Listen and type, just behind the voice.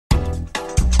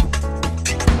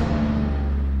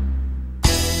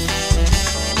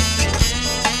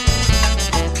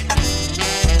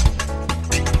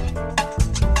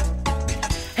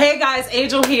guys,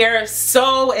 Angel here.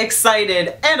 So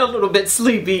excited and a little bit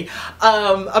sleepy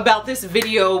about this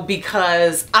video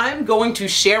because I'm going to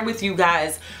share with you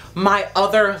guys my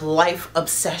other life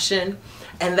obsession,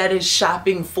 and that is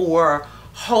shopping for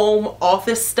home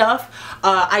office stuff.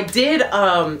 I did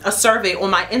a survey on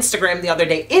my Instagram the other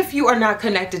day. If you are not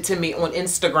connected to me on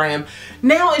Instagram,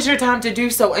 now is your time to do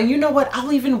so. And you know what?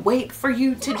 I'll even wait for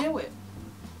you to do it.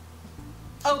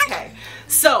 Okay,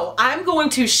 so I'm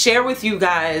going to share with you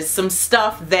guys some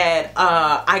stuff that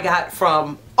I got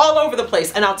from all over the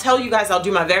place, and I'll tell you guys, I'll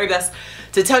do my very best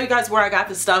to tell you guys where I got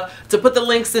the stuff, to put the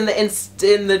links in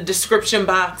the description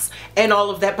box and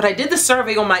all of that. But I did the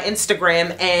survey on my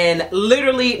Instagram, and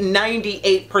literally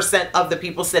 98% of the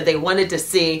people said they wanted to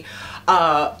see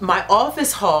my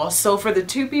office haul. So for the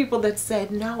 2 people that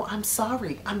said no, I'm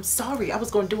sorry, I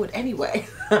was going to do it anyway.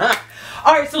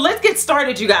 All right, so let's get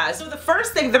started, you guys. So the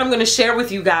first thing that I'm going to share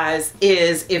with you guys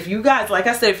is, if you guys, like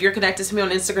I said, if you're connected to me on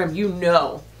Instagram, you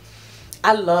know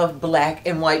I love black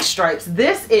and white stripes.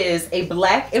 This is a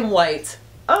black and white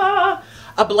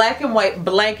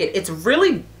blanket. It's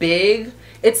really big.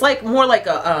 It's like more like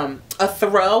a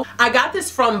throw. I got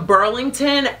this from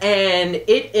Burlington, and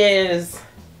it is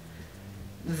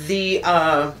the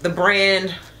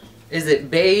brand, is it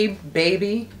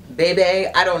Baby?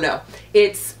 I don't know.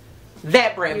 It's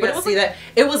that brand, but see that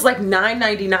it was like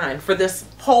 $9.99 for this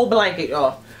whole blanket,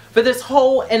 y'all. For this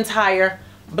whole entire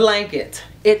blanket.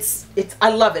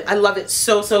 I love it. I love it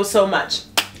so much.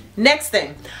 Next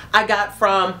thing I got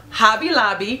from Hobby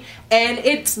Lobby, and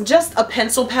it's just a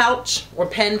pencil pouch or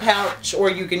pen pouch, or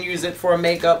you can use it for a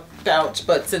makeup pouch,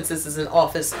 but since this is an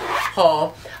office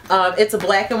haul, it's a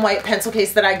black and white pencil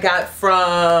case that I got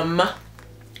from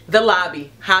the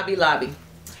Hobby Lobby.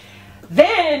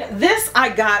 Then this I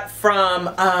got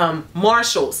from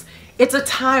Marshalls. It's a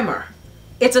timer.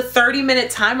 It's a 30-minute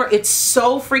timer. It's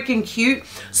so freaking cute.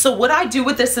 So what I do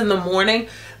with this in the morning,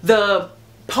 the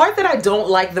part that I don't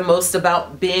like the most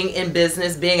about being in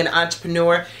business, being an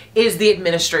entrepreneur, is the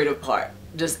administrative part.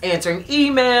 Just answering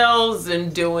emails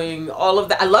and doing all of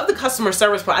that. I love the customer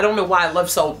service part. I don't know why I love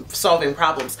solving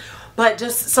problems, but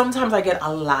just sometimes I get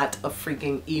a lot of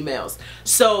freaking emails.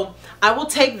 So I will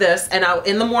take this, and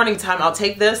in the morning time, I'll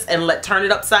take this and turn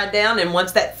it upside down. And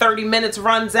once that 30 minutes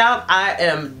runs out, I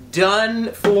am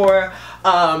done for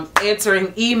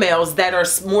answering emails that are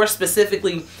more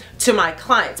specifically to my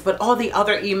clients. But all the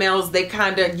other emails, they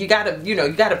kind of, you gotta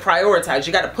prioritize.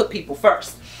 You gotta put people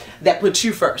first that put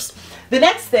you first. The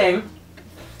next thing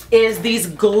is these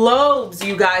globes,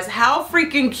 you guys. How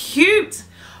freaking cute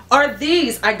are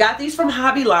these? I got these from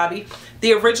Hobby Lobby.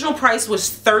 The original price was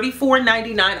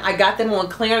 $34.99. I got them on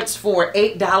clearance for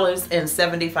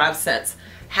 $8.75.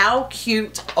 How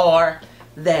cute are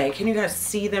they? Can you guys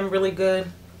see them really good?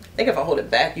 I think if I hold it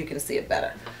back, you can see it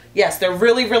better. Yes, they're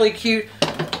really cute.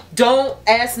 Don't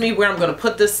ask me where I'm going to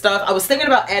put this stuff. I was thinking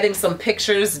about adding some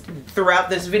pictures throughout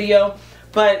this video,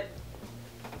 but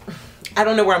I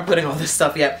don't know where I'm putting all this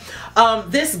stuff yet.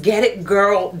 This Get It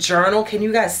Girl journal. Can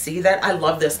you guys see that? I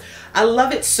love this. I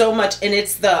love it so much. And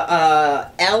it's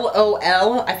the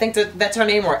LOL. I think that's her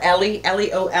name, or Ellie.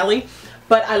 L-E-O-L-E.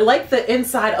 But I like the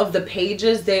inside of the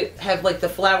pages. They have like the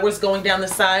flowers going down the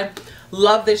side.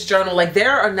 Love this journal. Like,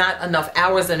 there are not enough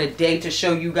hours in a day to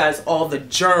show you guys all the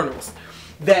journals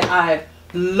that I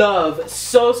love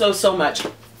so much.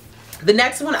 The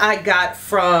next one I got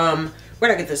from, where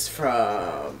did I get this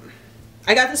from?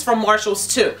 I got this from Marshalls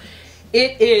too.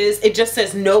 It just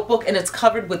says notebook, and it's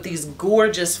covered with these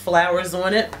gorgeous flowers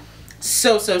on it.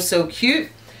 So cute.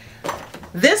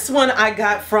 This one I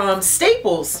got from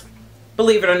Staples.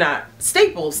 Believe it or not,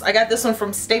 Staples. I got this one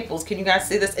from Staples. Can you guys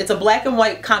see this? It's a black and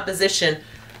white composition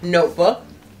notebook.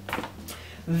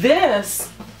 This,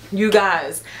 you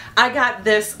guys, I got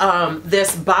this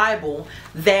this Bible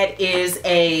that is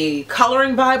a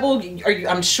coloring Bible.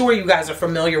 I'm sure you guys are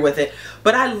familiar with it,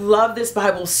 but I love this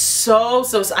Bible so.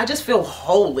 I just feel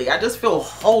holy. I just feel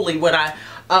holy when I'm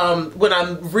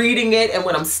reading it, and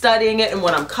when I'm studying it, and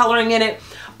when I'm coloring in it.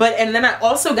 And then I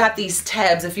also got these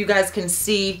tabs, if you guys can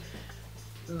see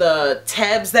the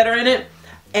tabs that are in it.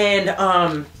 And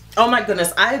oh my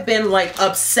goodness, I have been like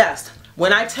obsessed.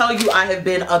 When I tell you I have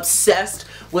been obsessed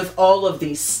with all of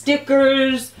these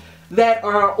stickers that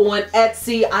are on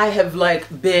Etsy, I have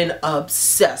like been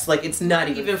obsessed. Like, it's not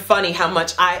even funny how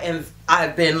much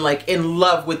I've been like in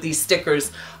love with these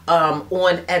stickers on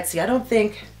Etsy. I don't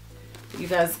think you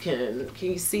guys can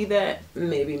you see that?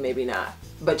 Maybe not.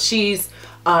 But she's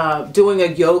doing a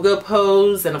yoga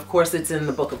pose, and of course it's in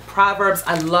the book of Proverbs.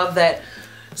 I love that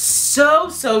so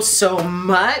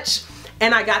much.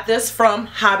 And I got this from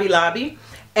Hobby Lobby,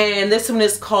 And this one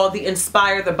is called the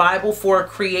Inspire the Bible for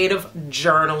Creative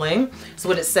Journaling. That's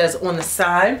what it says on the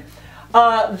side.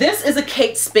 This is a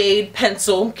Kate Spade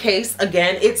pencil case.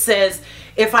 Again, it says,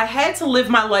 if I had to live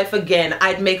my life again,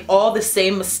 I'd make all the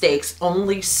same mistakes,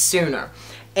 only sooner.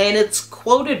 And it's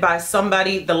quoted by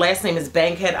somebody, the last name is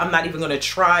Bankhead. I'm not even going to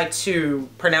try to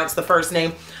pronounce the first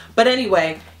name. But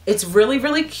anyway, it's really,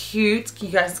 really cute. You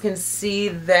guys can see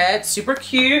that. Super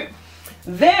cute.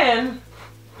 Then,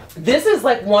 this is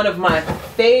like one of my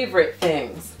favorite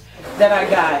things that I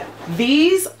got.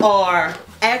 These are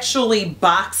actually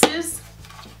boxes.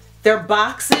 They're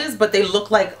boxes, but they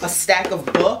look like a stack of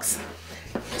books.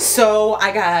 So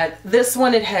I got this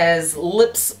one. It has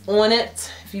lips on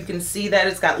it. If you can see that,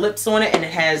 it's got lips on it, and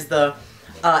it has the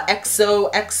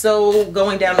XO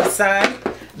going down the side.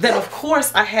 Then of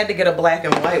course I had to get a black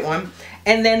and white one.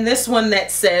 And then this one that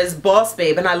says Boss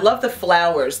Babe, and I love the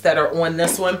flowers that are on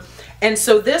this one. And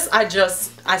so this,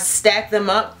 I stack them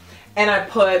up, and I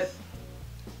put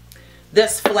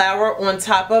this flower on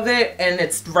top of it, and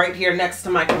it's right here next to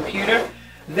my computer,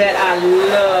 that I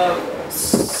love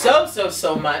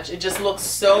so much. It just looks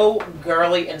so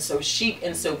girly and so chic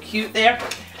and so cute there.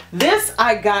 This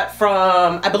I got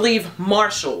from, I believe,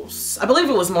 Marshalls. I believe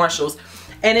it was Marshalls.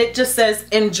 And it just says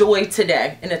enjoy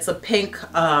today. And it's a pink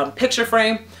picture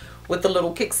frame with the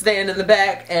little kickstand in the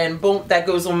back, and boom, that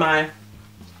goes on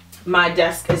my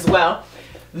desk as well.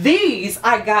 These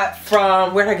I got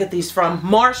from, where did I get these from?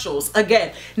 Marshalls.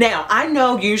 Again, now I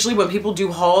know usually when people do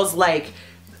hauls, like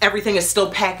everything is still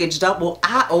packaged up. Well,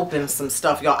 I opened some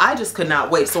stuff, y'all. I just could not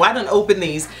wait. So I done opened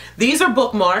these. These are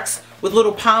bookmarks with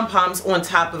little pom-poms on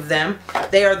top of them.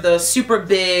 They are the super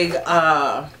big,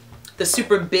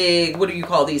 what do you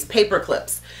call these? Paper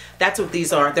clips. That's what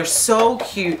these are. They're so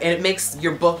cute, and it makes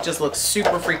your book just look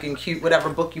super freaking cute, whatever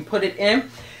book you put it in.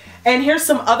 And here's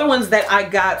some other ones that I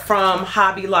got from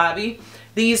Hobby Lobby.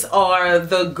 These are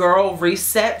the Girl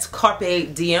Reset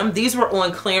Carpe Diem. These were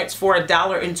on clearance for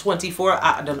 $1.24.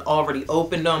 I done already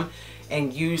opened them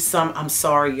and used some. I'm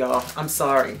sorry, y'all. I'm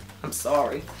sorry.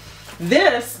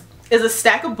 This is a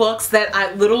stack of books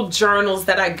little journals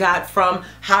that I got from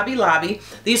Hobby Lobby.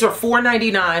 These are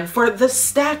 $4.99 for the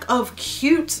stack of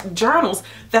cute journals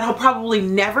that I'll probably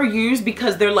never use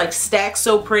because they're like stacked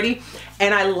so pretty.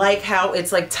 And I like how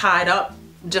it's like tied up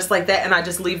just like that, and I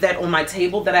just leave that on my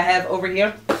table that I have over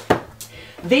here.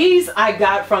 These I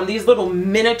got from these little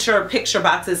miniature picture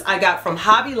boxes I got from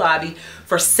Hobby Lobby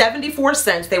for 74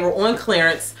 cents. They were on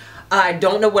clearance. I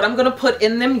don't know what I'm gonna put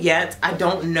in them yet. I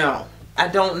don't know,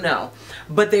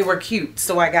 but they were cute,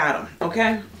 so I got them.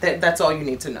 Okay, that's all you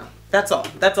need to know. That's all.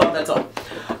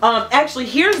 Actually,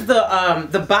 here's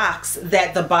the box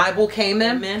that the Bible came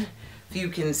in. If you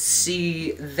can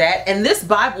see that. And this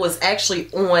Bible is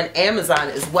actually on Amazon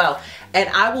as well. And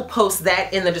I will post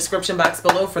that in the description box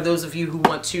below for those of you who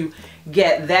want to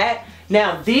get that.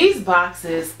 Now, these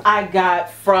boxes I got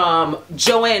from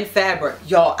Joann Fabric.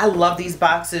 Y'all, I love these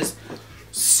boxes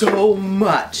so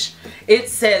much. It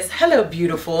says, hello,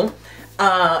 beautiful.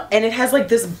 And it has like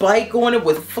this bike on it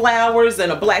with flowers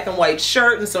and a black and white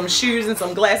shirt and some shoes and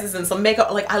some glasses and some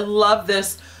makeup. Like, I love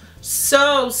this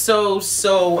so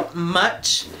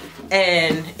much.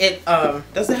 And it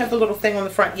does it have the little thing on the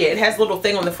front? Yeah, it has a little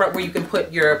thing on the front where you can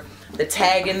put the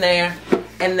tag in there,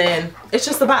 and then it's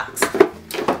just a box.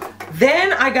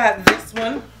 Then I got this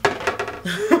one.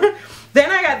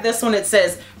 It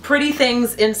says pretty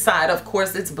things inside. Of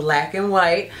course, it's black and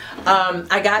white.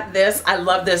 I got this. I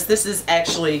love this. This is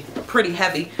actually pretty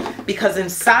heavy because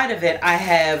inside of it I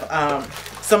have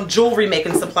some jewelry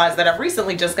making supplies that I've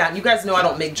recently just gotten. You guys know I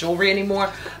don't make jewelry anymore,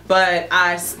 but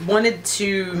I wanted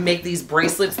to make these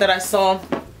bracelets that I saw,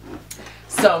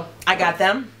 so I got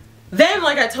them. Then,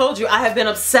 like I told you, I have been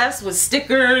obsessed with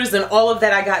stickers and all of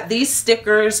that. I got these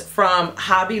stickers from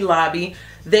Hobby Lobby.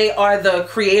 They are the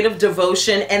Creative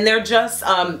Devotion, and they're just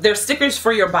they're stickers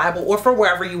for your Bible or for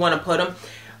wherever you want to put them.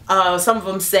 Some of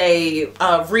them say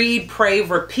read, pray,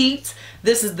 repeat.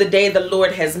 This is the day the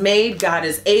Lord has made. God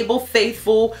is able,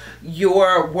 faithful.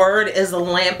 Your word is a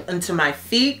lamp unto my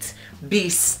feet. Be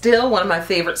still, one of my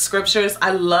favorite scriptures.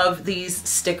 I love these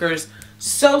stickers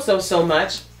so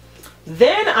much.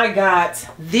 Then I got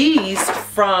these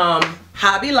from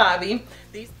Hobby Lobby.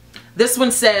 This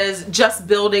one says, just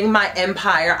building my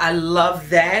empire. I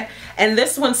love that. And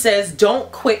this one says,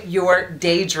 don't quit your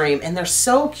daydream. And they're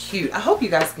so cute. I hope you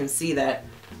guys can see that.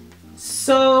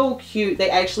 So cute. They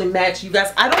actually match. You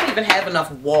guys, I don't even have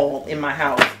enough wall in my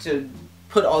house to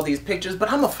put all these pictures,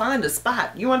 but I'm gonna find a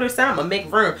spot. You understand? I'm gonna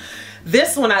make room.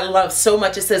 This one I love so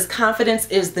much. It says, confidence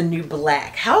is the new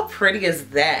black. How pretty is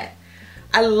that?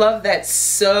 I love that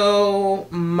so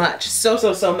much. So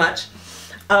much.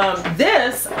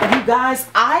 This, you guys,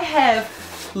 I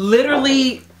have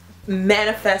literally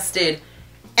manifested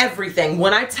everything.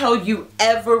 When I tell you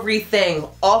everything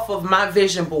off of my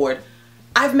vision board,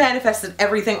 I've manifested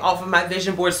everything off of my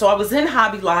vision board. So I was in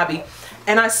Hobby Lobby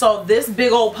and I saw this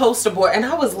big old poster board and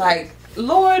I was like,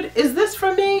 Lord, is this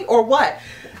for me or what?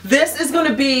 This is going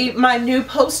to be my new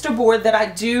poster board that I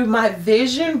do my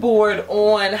vision board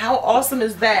on. How awesome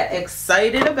is that?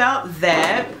 Excited about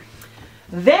that.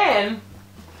 Then,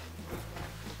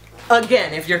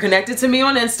 again, if you're connected to me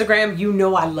on Instagram, you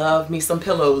know I love me some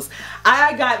pillows.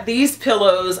 I got these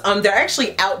pillows. They're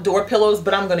actually outdoor pillows,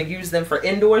 but I'm going to use them for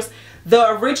indoors.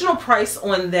 The original price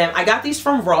on them, I got these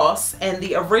from Ross, and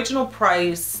the original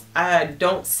price, I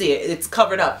don't see it. It's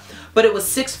covered up, but it was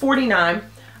 $6.49.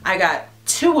 I got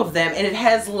 2 of them, and it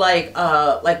has like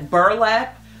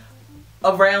burlap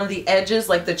around the edges,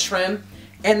 like the trim,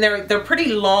 and they're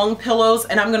pretty long pillows,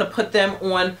 and I'm gonna put them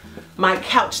on my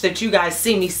couch that you guys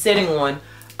see me sitting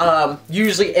on,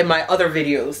 usually in my other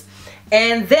videos.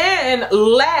 And then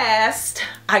last,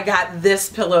 I got this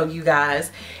pillow, you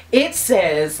guys. It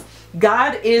says,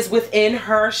 God is within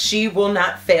her, she will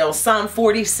not fail. Psalm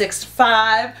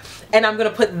 46:5. And I'm going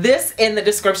to put this in the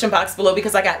description box below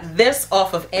because I got this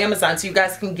off of Amazon, so you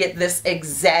guys can get this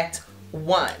exact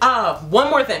one. One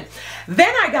more thing.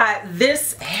 Then I got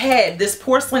this head, this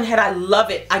porcelain head. I love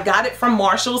it. I got it from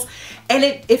Marshall's. And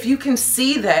if you can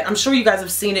see that, I'm sure you guys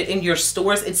have seen it in your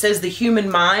stores. It says the human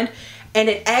mind. And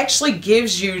it actually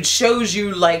shows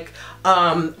you like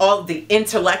all the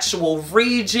intellectual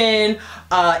region,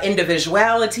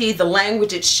 individuality, the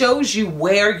language. It shows you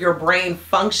where your brain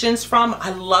functions from.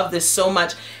 I love this so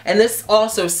much. And this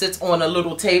also sits on a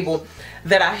little table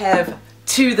that I have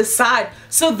to the side.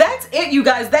 So that's it, you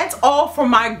guys. That's all for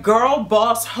my Girl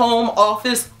Boss Home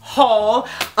Office haul.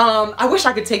 I wish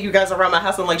I could take you guys around my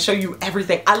house and like show you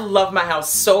everything. I love my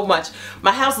house so much.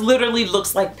 My house literally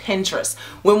looks like Pinterest.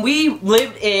 When we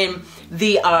lived in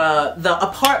the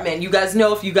apartment, you guys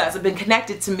know, if you guys have been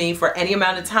connected to me for any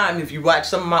amount of time, if you watch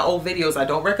some of my old videos, I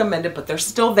don't recommend it, but they're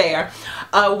still there.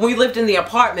 When we lived in the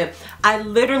apartment, I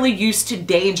literally used to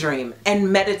daydream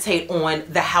and meditate on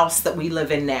the house that we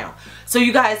live in now. So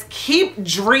you guys, keep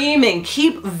dreaming,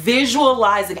 keep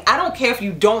visualizing. I don't care if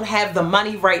you don't have the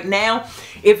money right now.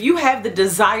 If you have the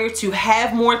desire to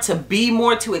have more, to be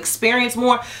more, to experience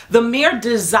more, the mere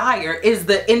desire is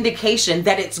the indication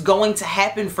that it's going to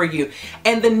happen for you.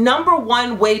 And the number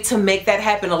one way to make that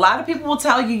happen, a lot of people will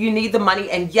tell you you need the money,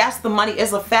 and yes, the money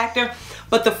is a factor,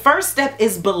 but the first step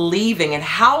is believing. And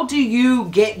how do you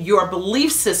get your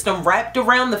belief system wrapped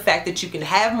around the fact that you can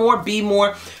have more, be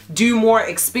more, do more,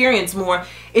 experience more,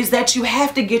 is that you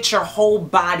have to get your whole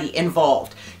body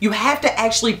involved. You have to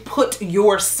actually put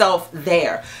yourself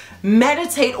there.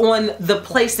 Meditate on the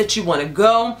place that you want to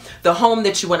go, the home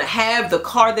that you want to have, the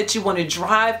car that you want to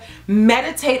drive.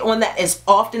 Meditate on that as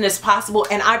often as possible.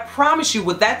 And I promise you,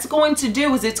 what that's going to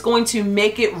do is it's going to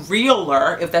make it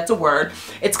realer, if that's a word.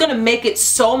 It's going to make it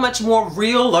so much more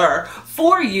realer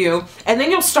for you. And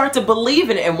then you'll start to believe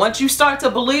in it. And once you start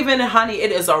to believe in it, honey,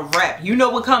 it is a wrap. You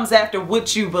know what comes after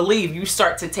what you believe. You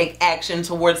start to take action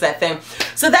towards that thing.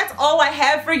 So that's all I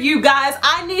have for you guys.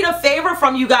 I need a favor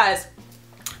from you guys.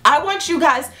 I want you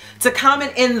guys to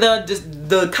comment in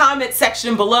the comment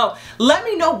section below. Let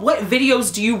me know, what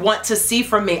videos do you want to see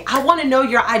from me? I want to know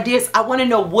your ideas. I want to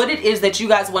know what it is that you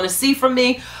guys want to see from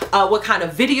me. What kind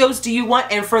of videos do you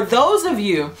want? And for those of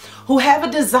you who have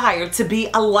a desire to be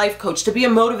a life coach, to be a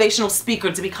motivational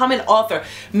speaker, to become an author,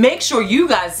 make sure you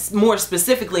guys, more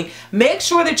specifically, make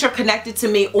sure that you're connected to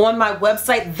me on my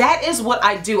website. That is what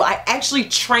I do. I actually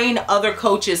train other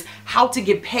coaches how to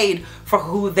get paid for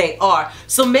who they are.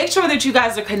 So make sure that you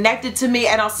guys are connected to me,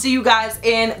 and I'll see you guys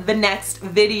in the next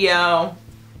video.